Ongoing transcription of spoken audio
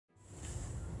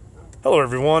Hello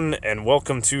everyone, and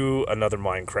welcome to another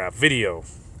Minecraft video.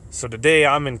 So today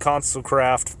I'm in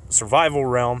ConsoleCraft Survival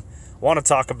Realm. I want to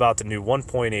talk about the new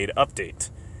 1.8 update.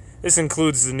 This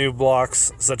includes the new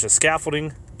blocks such as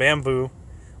scaffolding, bamboo,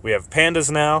 we have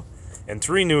pandas now, and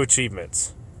 3 new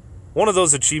achievements. One of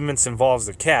those achievements involves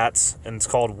the cats, and it's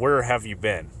called Where Have You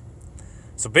Been?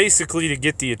 So basically, to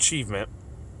get the achievement,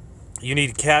 you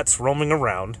need cats roaming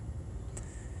around,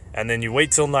 and then you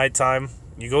wait till nighttime,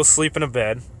 you go sleep in a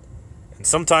bed. And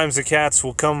sometimes the cats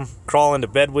will come crawl into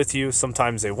bed with you,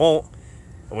 sometimes they won't.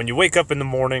 And when you wake up in the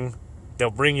morning, they'll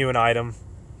bring you an item,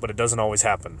 but it doesn't always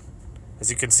happen.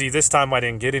 As you can see, this time I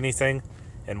didn't get anything.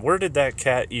 And where did that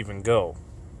cat even go?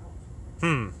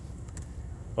 Well,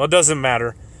 it doesn't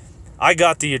matter. I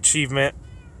got the achievement.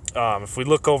 If we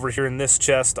look over here in this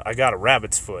chest, I got a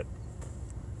rabbit's foot.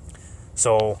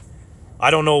 So, I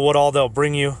don't know what all they'll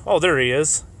bring you. Oh, there he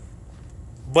is.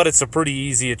 But it's a pretty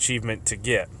easy achievement to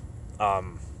get.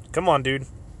 Come on, dude.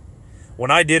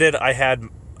 When I did it, I had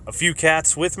a few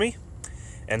cats with me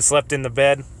and slept in the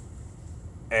bed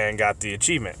and got the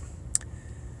achievement.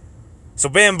 So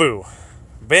bamboo.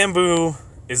 Bamboo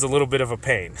is a little bit of a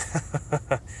pain.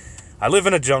 I live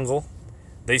in a jungle.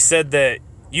 They said that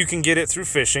you can get it through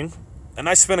fishing, and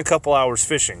I spent a couple hours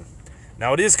fishing.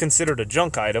 Now, it is considered a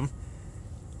junk item.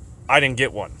 I didn't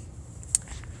get one.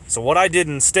 So what I did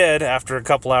instead, after a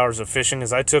couple hours of fishing,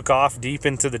 is I took off deep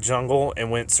into the jungle and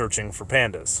went searching for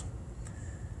pandas.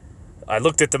 I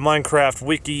looked at the Minecraft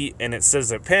wiki, and it says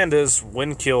that pandas,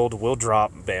 when killed, will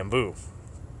drop bamboo.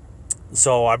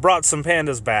 So I brought some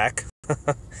pandas back,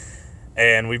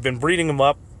 and we've been breeding them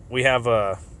up. We have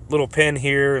a little pen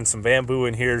here and some bamboo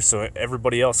in here so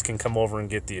everybody else can come over and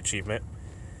get the achievement.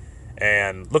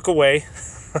 And look away.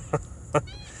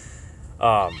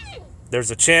 There's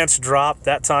a chance drop.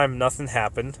 That time, nothing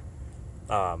happened.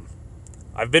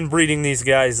 I've been breeding these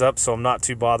guys up, so I'm not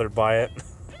too bothered by it.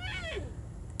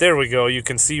 There we go. You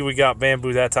can see we got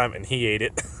bamboo that time, and he ate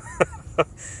it.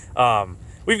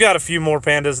 We've got a few more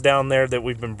pandas down there that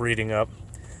we've been breeding up.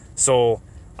 So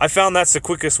I found that's the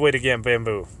quickest way to get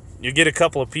bamboo. You get a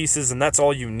couple of pieces, and that's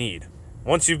all you need.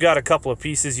 Once you've got a couple of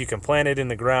pieces, you can plant it in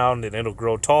the ground, and it'll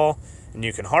grow tall, and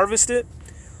you can harvest it.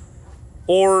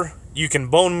 Or you can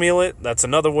bone meal it, that's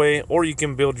another way, or you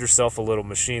can build yourself a little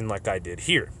machine like I did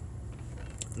here.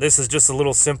 This is just a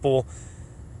little simple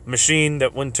machine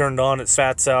that when turned on, it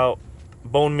spats out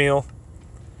bone meal,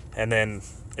 and then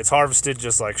it's harvested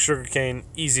just like sugarcane,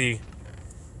 easy,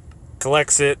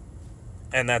 collects it,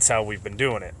 and that's how we've been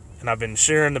doing it. And I've been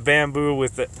sharing the bamboo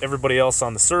with everybody else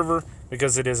on the server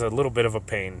because it is a little bit of a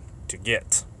pain to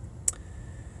get.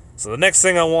 So the next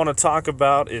thing I want to talk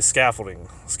about is scaffolding.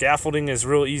 Scaffolding is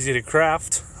real easy to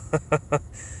craft.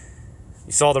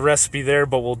 You saw the recipe there,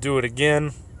 but we'll do it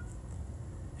again.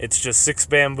 It's just 6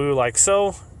 bamboo like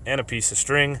so, and a piece of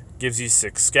string gives you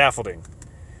 6 scaffolding.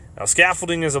 Now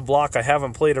scaffolding is a block I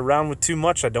haven't played around with too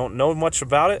much. I don't know much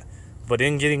about it, but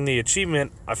in getting the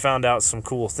achievement, I found out some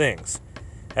cool things.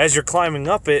 As you're climbing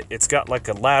up it, it's got like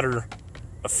a ladder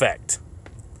effect.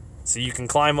 So you can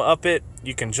climb up it,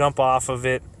 you can jump off of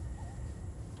it,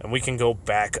 and we can go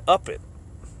back up it.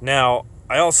 Now,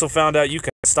 I also found out you can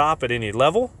stop at any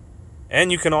level,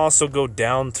 and you can also go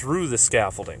down through the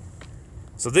scaffolding.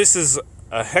 So this is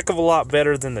a heck of a lot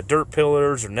better than the dirt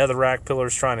pillars or netherrack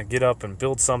pillars trying to get up and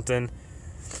build something.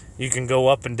 You can go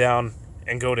up and down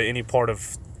and go to any part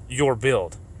of your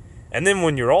build. And then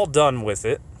when you're all done with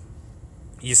it,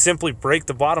 you simply break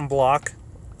the bottom block,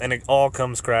 and it all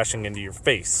comes crashing into your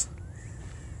face.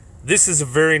 This is a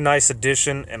very nice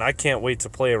addition, and I can't wait to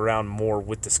play around more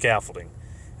with the scaffolding.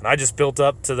 And I just built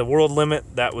up to the world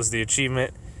limit. That was the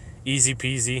achievement. Easy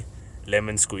peasy,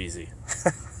 lemon squeezy.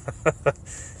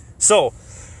 So,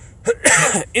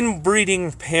 in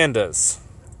breeding pandas,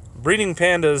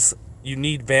 you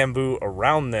need bamboo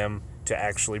around them to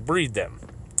actually breed them.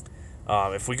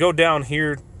 If we go down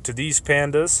here to these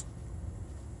pandas,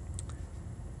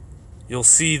 you'll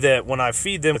see that when I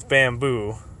feed them with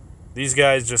bamboo, these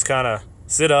guys just kind of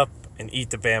sit up and eat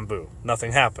the bamboo.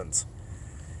 Nothing happens.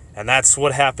 And that's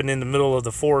what happened in the middle of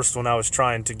the forest when I was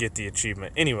trying to get the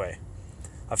achievement. Anyway,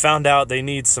 I found out they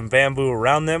need some bamboo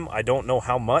around them. I don't know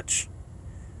how much.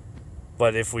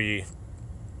 But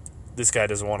this guy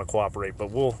doesn't want to cooperate, but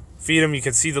we'll feed them. You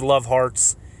can see the love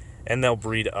hearts, and they'll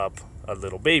breed up a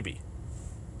little baby.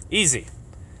 Easy.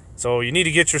 So you need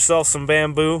to get yourself some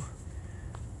bamboo,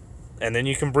 and then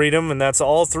you can breed them, and that's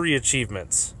all 3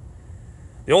 achievements.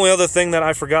 The only other thing that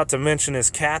I forgot to mention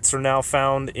is cats are now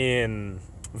found in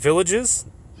villages.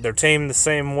 They're tamed the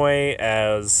same way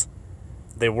as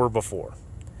they were before.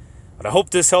 But I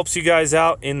hope this helps you guys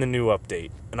out in the new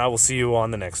update. and I will see you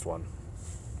on the next one.